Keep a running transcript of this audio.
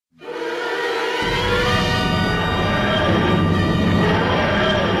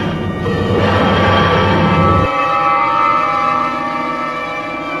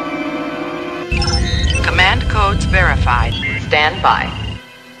stand by.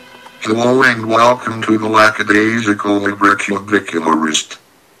 Hello and welcome to the Lackadaisical Libricubicularist.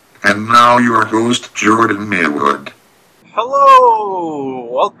 And now your host, Jordan Maywood. Hello!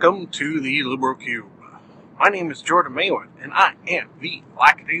 Welcome to the Librocube. My name is Jordan Maywood, and I am the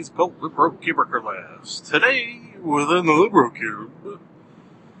Lackadaisical Librocubicalist. Today, within the Librocube,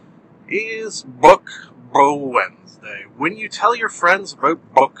 is Book Bwednesday. When you tell your friends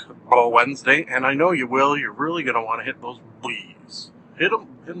about Book Bwednesday, and I know you will, you're really going to want to hit those blees. Hit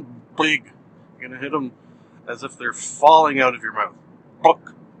them big. You're going to hit them as if they're falling out of your mouth.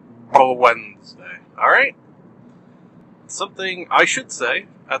 Book Bwednesday. Alright? Something I should say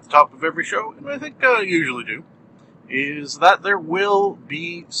at the top of every show, and I think I usually do, is that there will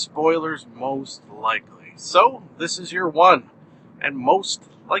be spoilers most likely. So, this is your one, and most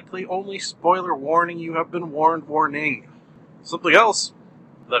likely only spoiler warning you have been warning. Something else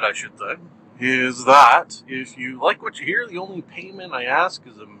that I should say is that if you like what you hear, the only payment I ask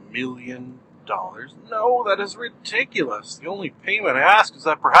is $1 million. No, that is ridiculous. The only payment I ask is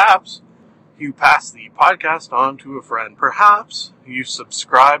that perhaps you pass the podcast on to a friend. Perhaps you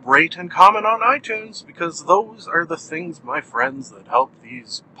subscribe, rate, and comment on iTunes, because those are the things, my friends, that help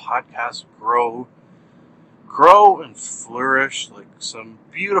these podcasts grow and flourish like some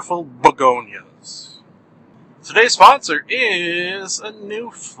beautiful begonias. Today's sponsor is a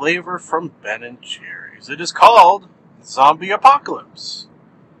new flavor from Ben & Jerry's. It is called Zombie Apocalypse.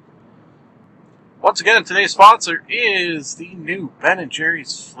 Once again, today's sponsor is the new Ben &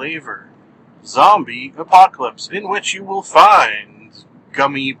 Jerry's flavor, Zombie Apocalypse, in which you will find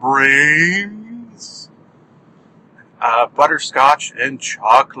gummy brains, butterscotch and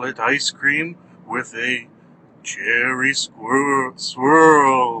chocolate ice cream with a cherry swirl.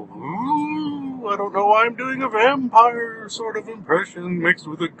 Ooh, I don't know why I'm doing a vampire sort of impression mixed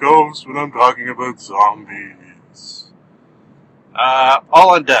with a ghost when I'm talking about zombies.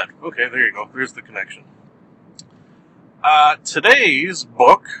 All undead. Okay, there you go. There's the connection. Today's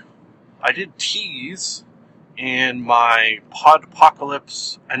book, I did tease in my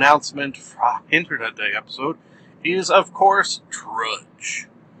Podpocalypse announcement for Internet Day episode, is, of course, Trudge.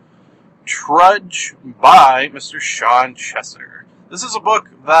 Trudge by Mr. Shawn Chesser. This is a book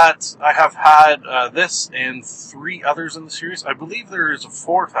that I have had this and 3 others in the series. I believe there is a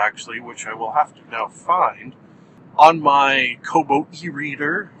 4th, actually, which I will have to now find on my Kobo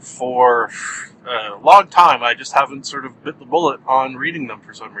e-reader for a long time. I just haven't sort of bit the bullet on reading them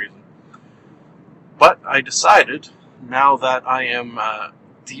for some reason. But I decided, now that I am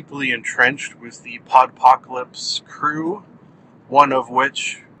deeply entrenched with the Podpocalypse crew, one of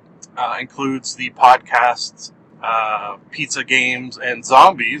which includes the podcasts, Pizza Games, and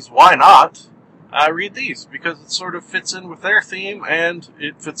Zombies, why not read these? Because it sort of fits in with their theme, and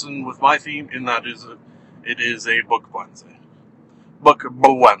it fits in with my theme, and that is it is a Book Wednesday. Book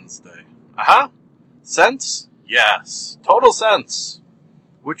Wednesday. Sense? Yes. Total sense.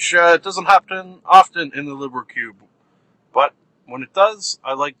 Which doesn't happen often in the Librocube. But when it does,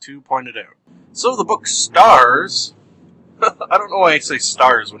 I like to point it out. So the book stars... I don't know why I say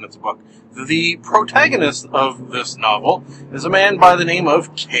stars when it's a book. The protagonist of this novel is a man by the name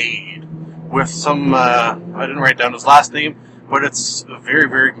of Cade, with some, I didn't write down his last name, but it's a very,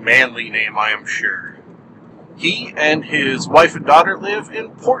 very manly name, I am sure. He and his wife and daughter live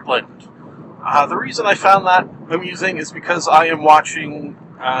in Portland. The reason I found that amusing is because I am watching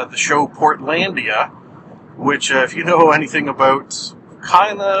the show Portlandia, which, if you know anything about,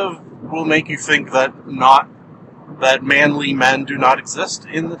 kind of will make you think that manly men do not exist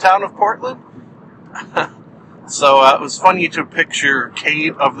in the town of Portland. So it was funny to picture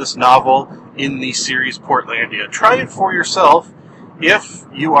Cade of this novel in the series Portlandia. Try it for yourself if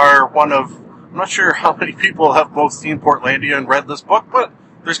you are one of... I'm not sure how many people have both seen Portlandia and read this book, but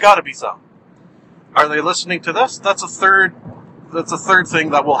there's got to be some. Are they listening to this? That's a third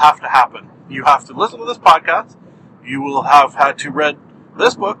thing that will have to happen. You have to listen to this podcast. You will have had to read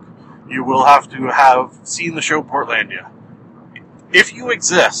this book. You will have to have seen the show Portlandia. If you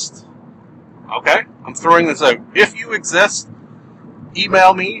exist, okay? I'm throwing this out. If you exist,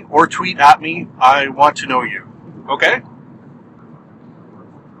 email me or tweet at me. I want to know you. Okay?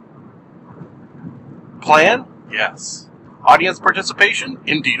 Plan? Yes. Audience participation?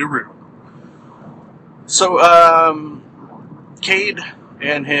 Indeed-a-roo. So, Cade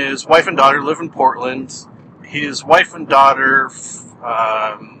and his wife and daughter live in Portland. His wife and daughter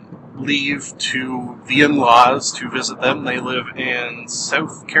leave to the in-laws to visit them. They live in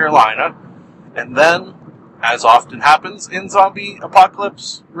South Carolina. And then, as often happens in zombie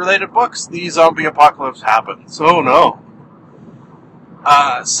apocalypse-related books, the zombie apocalypse happens. Oh no.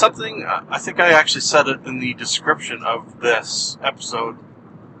 Something, I think I actually said it in the description of this episode.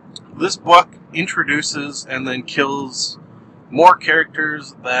 This book introduces and then kills more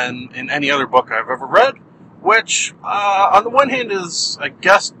characters than in any other book I've ever read, which, on the one hand is, I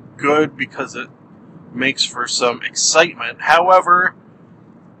guess, good because it makes for some excitement. However,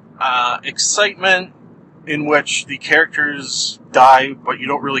 excitement in which the characters die, but you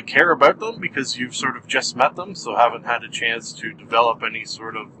don't really care about them because you've sort of just met them, so haven't had a chance to develop any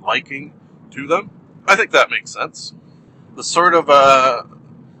sort of liking to them. I think that makes sense. The sort of,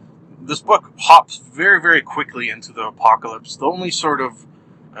 this book hops very, very quickly into the apocalypse. The only sort of,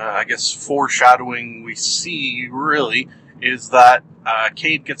 I guess, foreshadowing we see, really, is that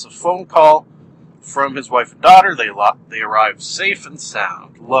Cade gets a phone call from his wife and daughter. They arrive safe and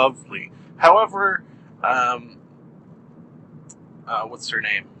sound. Lovely. However, what's her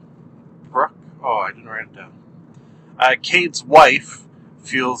name? Brooke? Oh, I didn't write it down. Cade's wife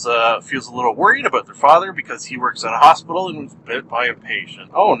feels a little worried about their father because he works at a hospital and was bit by a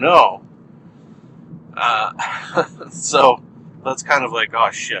patient. Oh no. So that's kind of like, oh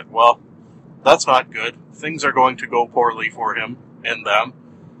shit. Well, that's not good. Things are going to go poorly for him and them.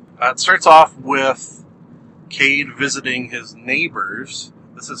 It starts off with Cade visiting his neighbors.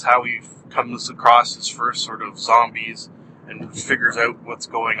 This is how he comes across his first sort of zombies and figures out what's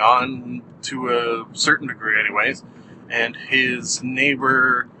going on to a certain degree anyways. And his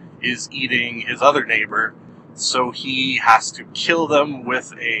neighbor is eating his other neighbor, so he has to kill them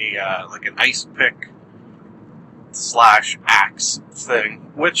with a like an ice pick / axe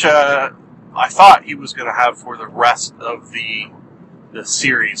thing, which I thought he was going to have for the rest of the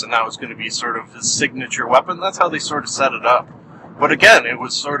series, and that was going to be sort of his signature weapon. That's how they sort of set it up. But again, it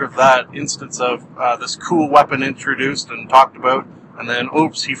was sort of that instance of this cool weapon introduced and talked about, and then,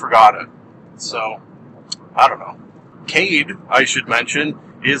 oops, he forgot it. So, I don't know. Cade, I should mention,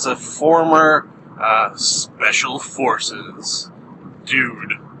 is a former Special Forces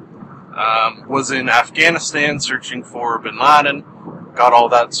dude. Was in Afghanistan searching for Bin Laden, got all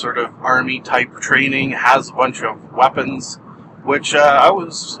that sort of army-type training, has a bunch of weapons, which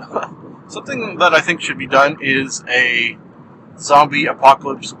something that I think should be done is a zombie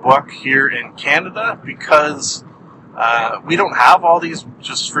apocalypse book here in Canada, because we don't have all these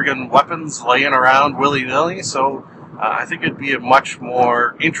just friggin' weapons laying around willy-nilly, so I think it'd be a much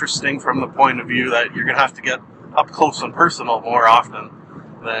more interesting from the point of view that you're going to have to get up close and personal more often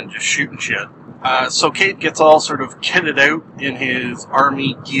than just shooting shit. So Cade gets all sort of kitted out in his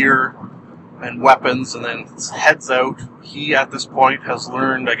army gear and weapons and then heads out. He, at this point, has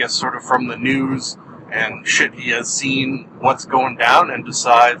learned, I guess, sort of from the news and shit he has seen what's going down, and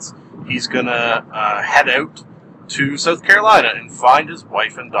decides he's gonna head out to South Carolina and find his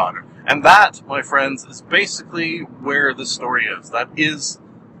wife and daughter. And that, my friends, is basically where the story is. That is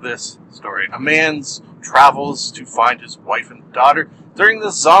this story. A man's travels to find his wife and daughter during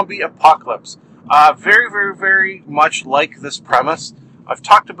the zombie apocalypse. Very, very, very much like this premise. I've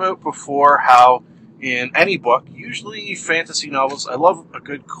talked about before how in any book, usually fantasy novels, I love a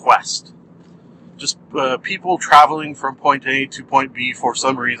good quest. Just people traveling from point A to point B for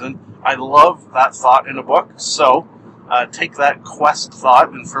some reason. I love that thought in a book, so take that quest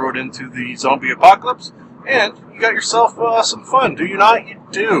thought and throw it into the zombie apocalypse, and you got yourself some fun, do you not? You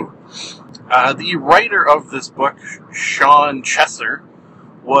do. The writer of this book, Shawn Chesser,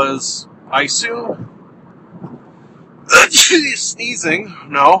 was, I assume... sneezing.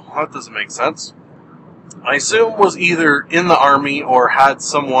 No, that doesn't make sense. I assume was either in the army or had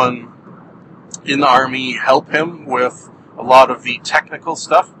someone in the army help him with a lot of the technical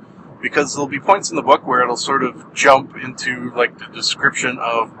stuff, because there'll be points in the book where it'll sort of jump into like the description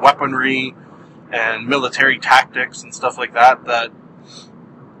of weaponry and military tactics and stuff like that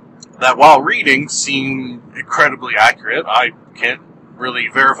while reading seem incredibly accurate. I can't really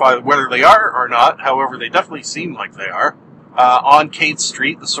verify whether they are or not, however they definitely seem like they are. On Cade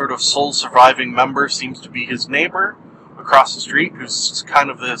Street, the sort of sole surviving member seems to be his neighbor across the street, who's kind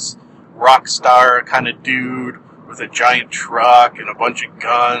of this rock star kind of dude with a giant truck and a bunch of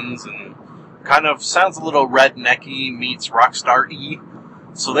guns, and kind of sounds a little rednecky meets rockstar-y.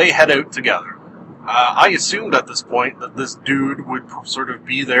 So they head out together. I assumed at this point that this dude would sort of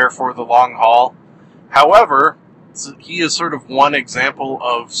be there for the long haul. However, he is sort of one example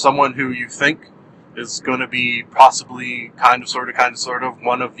of someone who you think is going to be possibly kind of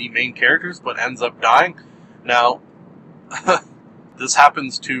one of the main characters, but ends up dying. Now, this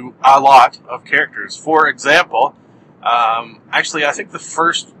happens to a lot of characters. For example, actually, I think the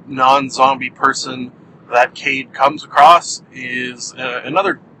first non-zombie person that Cade comes across is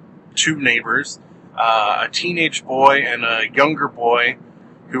another two neighbors a teenage boy and a younger boy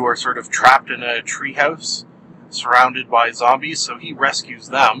who are sort of trapped in a treehouse surrounded by zombies, so he rescues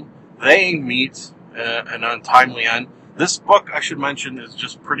them. They meet an untimely end. This book, I should mention, is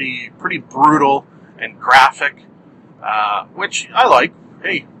just pretty brutal and graphic, which I like.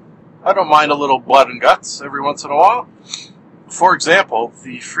 Hey, I don't mind a little blood and guts every once in a while. For example,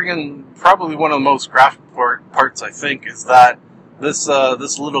 probably one of the most graphic parts, I think, is that this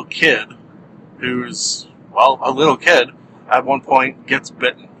little kid, who's, well, a little kid, at one point gets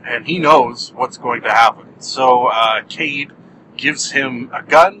bitten, and he knows what's going to happen. So, Cade gives him a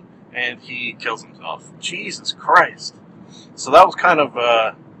gun, and he kills himself. Jesus Christ. So that was kind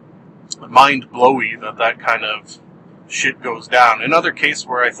of mind-blowy that kind of shit goes down. Another case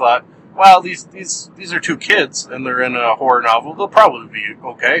where I thought, well, these are two kids, and they're in a horror novel, they'll probably be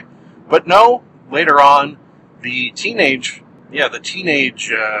okay. But no, later on, the teenage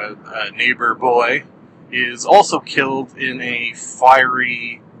neighbor boy is also killed in a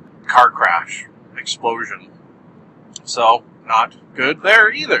fiery car crash explosion. So, not good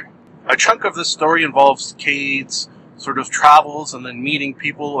there either. A chunk of this story involves Cade's sort of travels and then meeting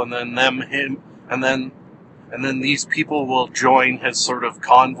people and then him, and then these people will join his sort of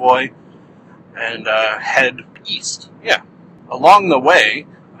convoy and head east. Yeah. Along the way,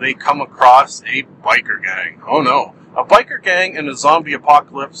 they come across a biker gang. Oh no. A biker gang in a zombie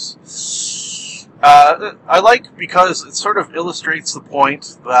apocalypse. I like because it sort of illustrates the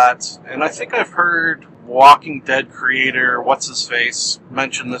point that, and I think I've heard Walking Dead creator, what's-his-face,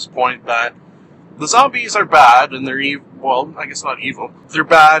 mention this point that the zombies are bad and they're evil. Well, I guess not evil. They're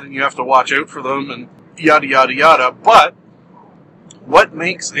bad and you have to watch out for them and yada yada yada. But what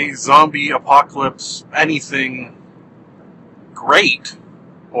makes a zombie apocalypse anything great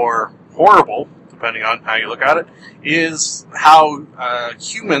or horrible, depending on how you look at it, is how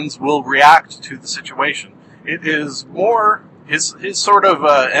humans will react to the situation. It is more, his sort of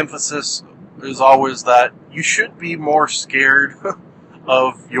emphasis is always that you should be more scared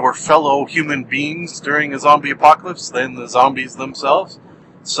of your fellow human beings during a zombie apocalypse than the zombies themselves.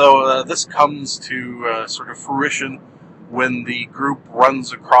 So this comes to sort of fruition when the group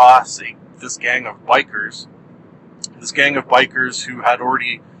runs across this gang of bikers. This gang of bikers who had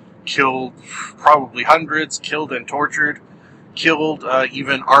already killed probably hundreds, killed and tortured, killed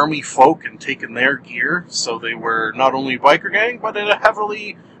even army folk and taken their gear. So they were not only a biker gang, but a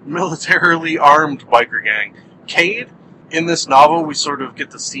heavily militarily armed biker gang. Cade, in this novel, we sort of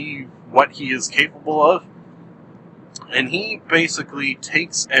get to see what he is capable of. And he basically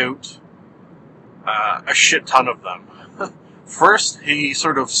takes out a shit ton of them. First, he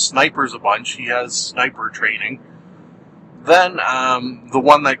sort of snipers a bunch. He has sniper training. Then, the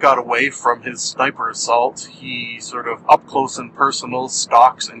one that got away from his sniper assault, he sort of up close and personal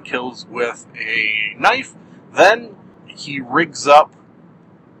stalks and kills with a knife. Then, he rigs up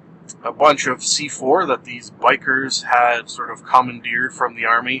a bunch of C4 that these bikers had sort of commandeered from the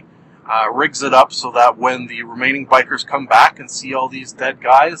army. Rigs it up so that when the remaining bikers come back and see all these dead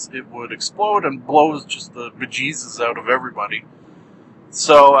guys, it would explode and blows just the bejesus out of everybody.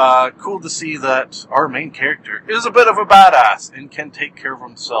 So, cool to see that our main character is a bit of a badass and can take care of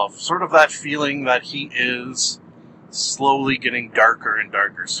himself. Sort of that feeling that he is slowly getting darker and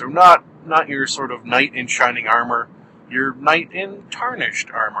darker. So not your sort of knight in shining armor, your knight in tarnished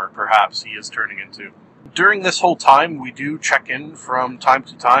armor, perhaps, he is turning into. During this whole time, we do check in from time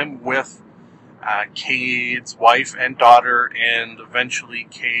to time with Cade's wife and daughter, and eventually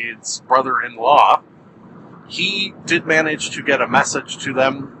Cade's brother-in-law. He did manage to get a message to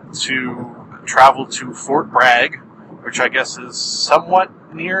them to travel to Fort Bragg, which I guess is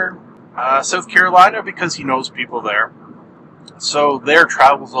somewhat near South Carolina, because he knows people there. So their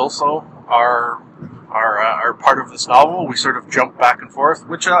travels also are part of this novel. We sort of jump back and forth,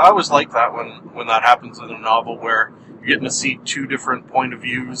 which I always like that when that happens in a novel, where you're getting to see two different point of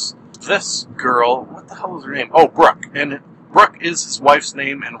views. This girl, what the hell is her name? Oh, Brooke. And Brooke is his wife's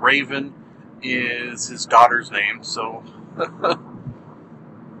name, and Raven is his daughter's name, so...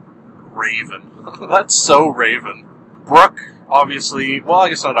 Raven. That's so Raven. Brooke, obviously, well, I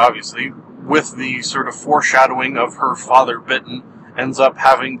guess not obviously, with the sort of foreshadowing of her father bitten, ends up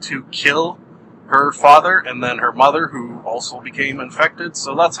having to kill her father and then her mother, who also became infected.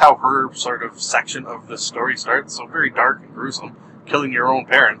 So that's how her sort of section of this story starts. So very dark and gruesome. Killing your own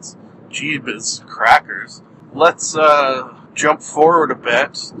parents. Jeebus crackers. Let's jump forward a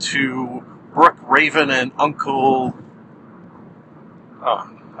bit to Brooke, Raven, and Uncle...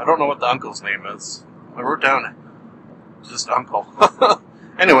 Oh, I don't know what the uncle's name is. I wrote down just Uncle.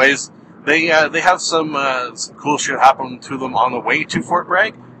 Anyways, they have some cool shit happen to them on the way to Fort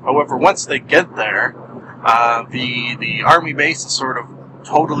Bragg. However, once they get there, the army base is sort of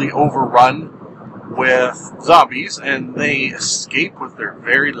totally overrun with zombies, and they escape with their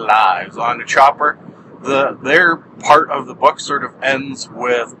very lives on a chopper. Their part of the book sort of ends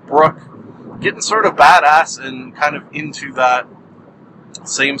with Brooke getting sort of badass and kind of into that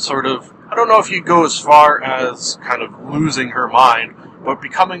same sort of, I don't know if you go as far as kind of losing her mind, but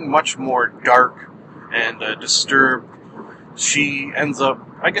becoming much more dark and disturbed. She ends up,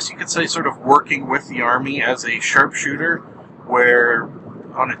 I guess you could say, sort of working with the army as a sharpshooter, where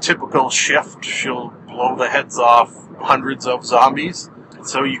on a typical shift, she'll blow the heads off hundreds of zombies.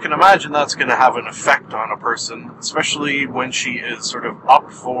 So you can imagine that's going to have an effect on a person, especially when she is sort of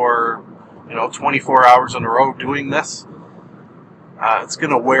up for, 24 hours in a row doing this. It's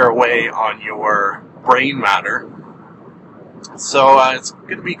going to wear away on your brain matter. So it's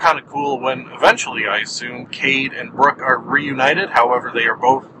going to be kind of cool when eventually, I assume, Cade and Brooke are reunited. However, they are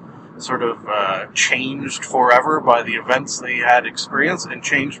both sort of changed forever by the events they had experienced, and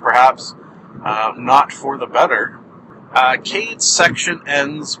changed perhaps not for the better. Cade's section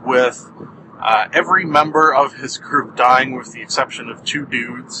ends with every member of his group dying with the exception of 2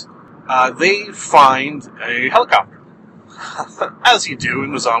 dudes. They find a helicopter. As you do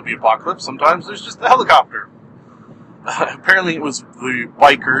in the zombie apocalypse, sometimes there's just a helicopter. Apparently it was the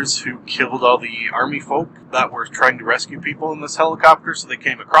bikers who killed all the army folk that were trying to rescue people in this helicopter, so they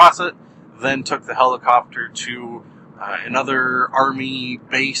came across it, then took the helicopter to another army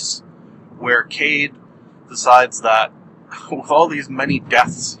base, where Cade decides that with all these many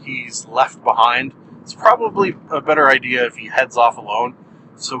deaths he's left behind, it's probably a better idea if he heads off alone.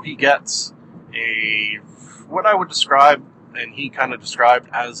 So he gets what I would describe, and he kind of described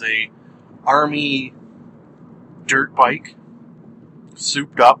as a army dirt bike,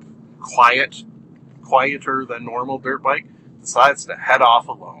 souped up, quieter than normal dirt bike, decides to head off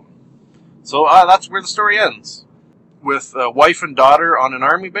alone. So that's where the story ends, with a wife and daughter on an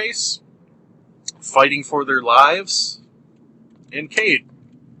army base, fighting for their lives, and Cade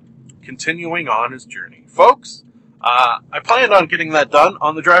continuing on his journey. Folks, I planned on getting that done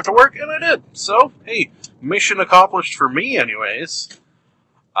on the drive to work, and I did. So, hey, mission accomplished for me anyways.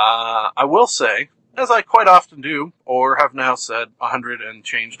 I will say, as I quite often do, or have now said 100 and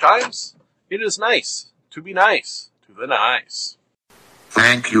change times, it is nice to be nice to the nice.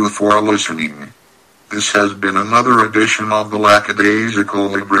 Thank you for listening. This has been another edition of the Lackadaisical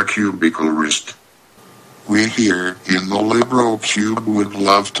Libracubicularist. We here in the Librocube would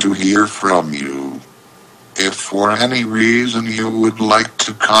love to hear from you. If for any reason you would like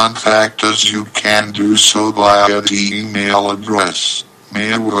to contact us, you can do so via the email address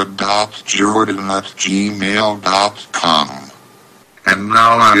mailwood.jordan@gmail.com. And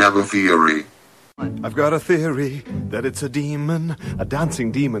now I have a theory. I've got a theory that it's a demon, a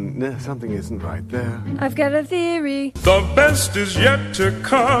dancing demon. No, something isn't right there. I've got a theory. The best is yet to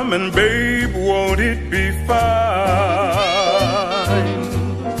come, and babe, won't it be fine?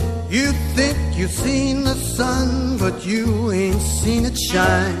 You think you've seen the sun, but you ain't seen it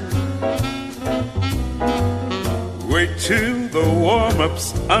shine. Wait till the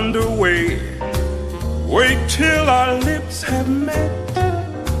warm-up's underway. Wait till our lips have met.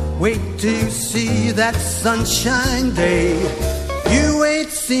 Wait till you see that sunshine day. You ain't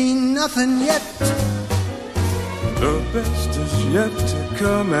seen nothing yet. The best is yet to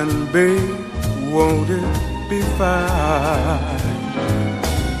come, and babe, won't it be fine?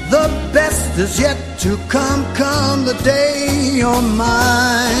 The best is yet to come the day you're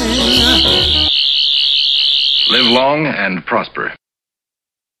mine. Live long and prosper.